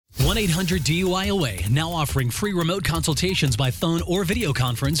1-800-DUI-OA now offering free remote consultations by phone or video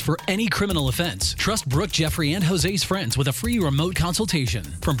conference for any criminal offense. Trust Brooke, Jeffrey, and Jose's friends with a free remote consultation.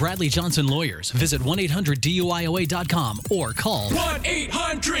 From Bradley Johnson Lawyers, visit 1-800-DUIOA.com or call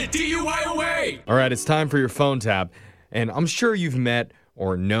 1-800-DUI-OA. All right, it's time for your phone tap. And I'm sure you've met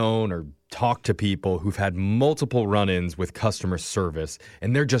or known or talked to people who've had multiple run-ins with customer service,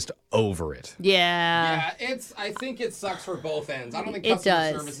 and they're just over it. Yeah. Yeah, I think it sucks for both ends. I don't think It customer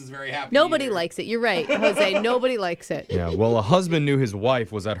does. service is very happy. Nobody either. likes it. You're right, Jose. Nobody likes it. Yeah, well, a husband knew his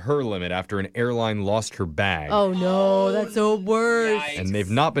wife was at her limit after an airline lost her bag. Oh, no. That's the worst. Yikes. And they've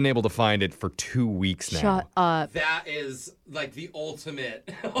not been able to find it for 2 weeks now. Shut up. That is like the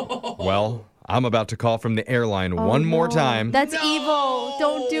ultimate. Well, I'm about to call from the airline one more time. That's evil.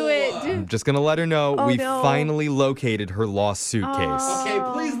 Don't do it. I'm just going to let her know we no. finally located her lost suitcase. Okay,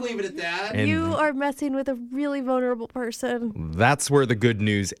 please leave it at that. And You are messing with a really vulnerable person. that's where the good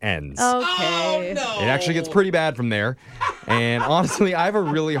news ends. Okay. Oh, no. It actually gets pretty bad from there. And honestly, I have a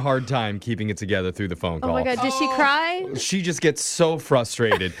really hard time keeping it together through the phone call. Oh, my God. Did she cry? She just gets so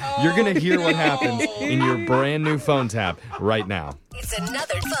frustrated. You're going to hear what happens in your brand new phone tap right now. It's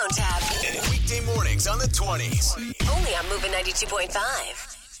another phone tap. Weekday mornings on the 20s. Only on Moving 92.5.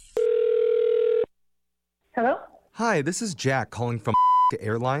 Hello? Hi, this is Jack calling from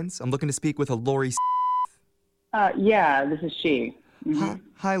Airlines. I'm looking to speak with a Lori. Yeah, this is she.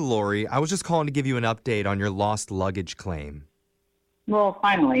 Hi, Lori. I was just calling to give you an update on your lost luggage claim. Well,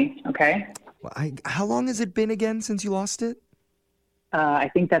 finally, okay. How long has it been again since you lost it? I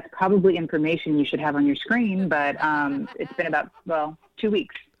think that's probably information you should have on your screen, but it's been about, 2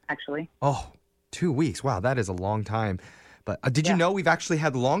 weeks, actually. Oh, 2 weeks. Wow, that is a long time. But did you know we've actually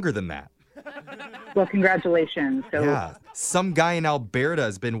had longer than that? Well, congratulations. So, Yeah. Some guy in Alberta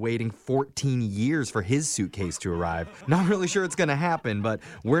has been waiting 14 years for his suitcase to arrive. Not really sure it's going to happen, but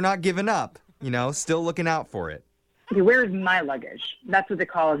we're not giving up. Still looking out for it. okay, where's my luggage? That's what the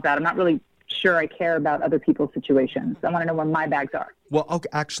call is about. I'm not really sure I care about other people's situations. I want to know where my bags are. Well, okay,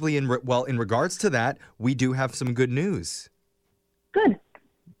 actually, in regards to that, we do have some good news. Good.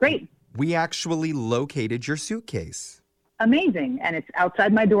 Great. We actually located your suitcase. Amazing. And it's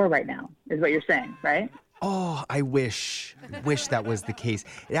outside my door right now, is what you're saying, right? Oh, I wish that was the case.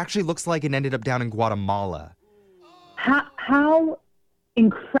 It actually looks like it ended up down in Guatemala. How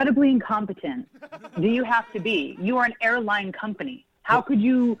incredibly incompetent do you have to be? You are an airline company. How could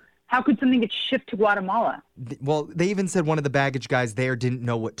something get shipped to Guatemala? Well, they even said one of the baggage guys there didn't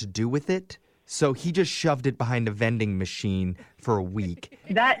know what to do with it. So he just shoved it behind a vending machine for a week.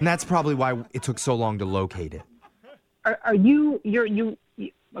 And that's probably why it took so long to locate it. Are you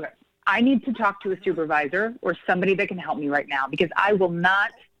okay. I need to talk to a supervisor or somebody that can help me right now, because I will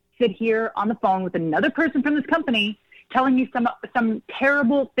not sit here on the phone with another person from this company telling me some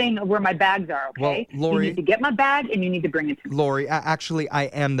terrible thing of where my bags are, okay? Well, Lori, you need to get my bag and you need to bring it to me. Lori, actually, I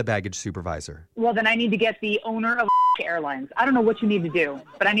am the baggage supervisor. Well, then I need to get the owner of Airlines. I don't know what you need to do,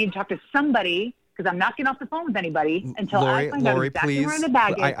 but I need to talk to somebody, because I'm not getting off the phone with anybody until I find out exactly please. where my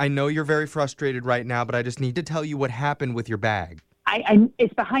bag is. I know you're very frustrated right now, but I just need to tell you what happened with your bag.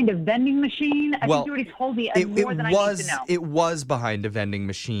 It's behind a vending machine. I think you already told me more than I need to know. It was behind a vending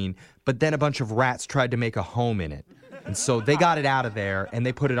machine, but then a bunch of rats tried to make a home in it. And so they got it out of there, and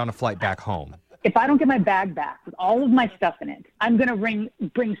they put it on a flight back home. If I don't get my bag back with all of my stuff in it, I'm going to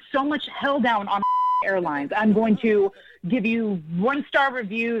bring so much hell down on Airlines. I'm going to give you 1-star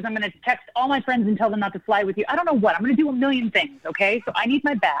reviews. I'm going to text all my friends and tell them not to fly with you. I don't know what. I'm going to do a million things, okay? So I need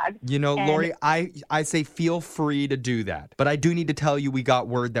my bag. Lori, I say feel free to do that. But I do need to tell you we got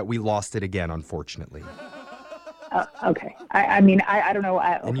word that we lost it again, unfortunately. Okay. I mean, I don't know.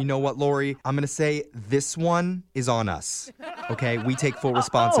 Okay. And you know what, Lori? I'm going to say this one is on us. Okay? We take full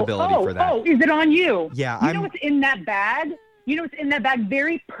responsibility for that. Oh, is it on you? Yeah. You know what's in that bag?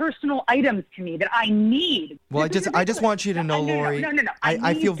 Very personal items to me that I need. Well, I just want you to know, Lori. No.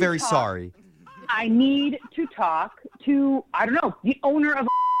 I feel very sorry. I need to talk to, I don't know, the owner of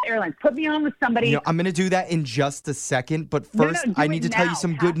Airlines. Put me on with somebody. I'm going to do that in just a second. But first, I need to tell you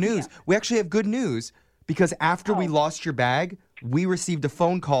some good news. We actually have good news, because after we lost your bag, we received a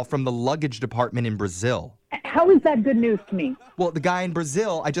phone call from the luggage department in Brazil. How is that good news to me? Well, the guy in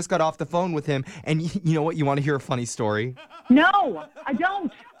Brazil, I just got off the phone with him, and you know what? You want to hear a funny story? No, I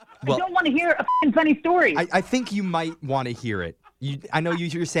don't. Well, I don't want to hear a funny story. I think you might want to hear it. I know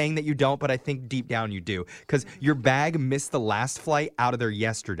you're saying that you don't, but I think deep down you do. Because your bag missed the last flight out of there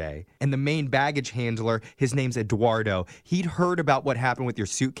yesterday. And the main baggage handler, his name's Eduardo, he'd heard about what happened with your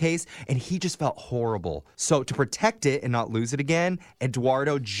suitcase, and he just felt horrible. So to protect it and not lose it again,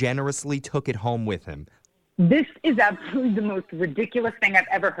 Eduardo generously took it home with him. This is absolutely the most ridiculous thing I've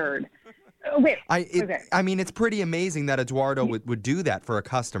ever heard. Wait. Okay. I mean, it's pretty amazing that Eduardo would do that for a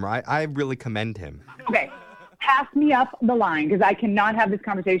customer. I really commend him. Okay. Pass me up the line because I cannot have this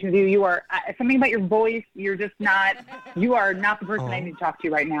conversation with you. You are something about your voice. You are not the person I need to talk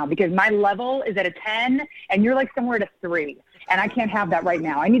to right now because my level is at a 10 and you're like somewhere at a 3. And I can't have that right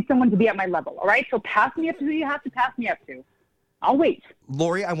now. I need someone to be at my level. All right. So pass me up to who you have to pass me up to. I'll wait.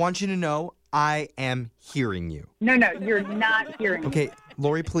 Lori, I want you to know I am hearing you. No, you're not hearing me. Okay,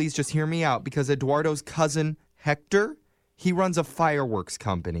 Lori, please just hear me out because Eduardo's cousin, Hector, he runs a fireworks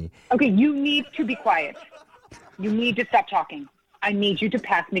company. Okay, you need to be quiet. You need to stop talking. I need you to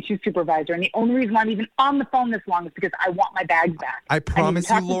pass me to supervisor. And the only reason why I'm even on the phone this long is because I want my bags back. I promise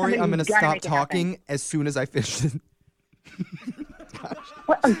you, Lori, I'm going to stop make it happen. talking as soon as I finish this.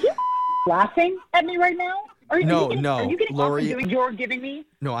 What, are you laughing at me right now? Are you getting Lori, off of doing you're giving me?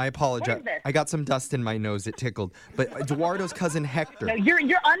 No, I apologize. What is this? I got some dust in my nose. It tickled. But Eduardo's cousin Hector. No, you're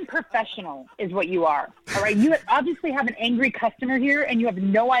unprofessional is what you are. All right? You obviously have an angry customer here, and you have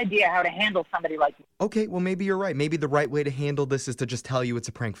no idea how to handle somebody like you. Okay, well, maybe you're right. Maybe the right way to handle this is to just tell you it's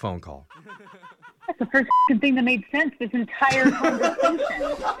a prank phone call. That's the first thing that made sense this entire conversation.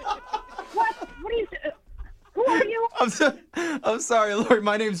 What? What are you... Who are you? I'm sorry, Lori.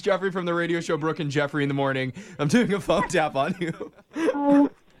 My name's Jeffrey from the radio show Brooke and Jeffrey in the Morning. I'm doing a phone tap on you. Oh,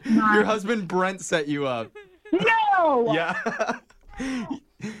 my. Your husband Brent set you up. No! Yeah.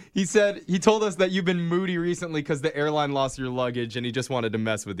 He told us that you've been moody recently because the airline lost your luggage and he just wanted to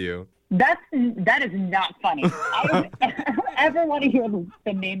mess with you. That is not funny. I don't ever want to hear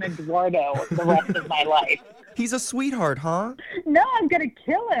the name Eduardo the rest of my life. He's a sweetheart, huh? No, I'm going to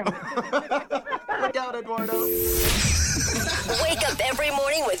kill him. Look out, Eduardo. Wake up every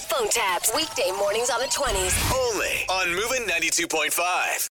morning with phone taps. Weekday mornings on the 20s. Only on Moving 92.5.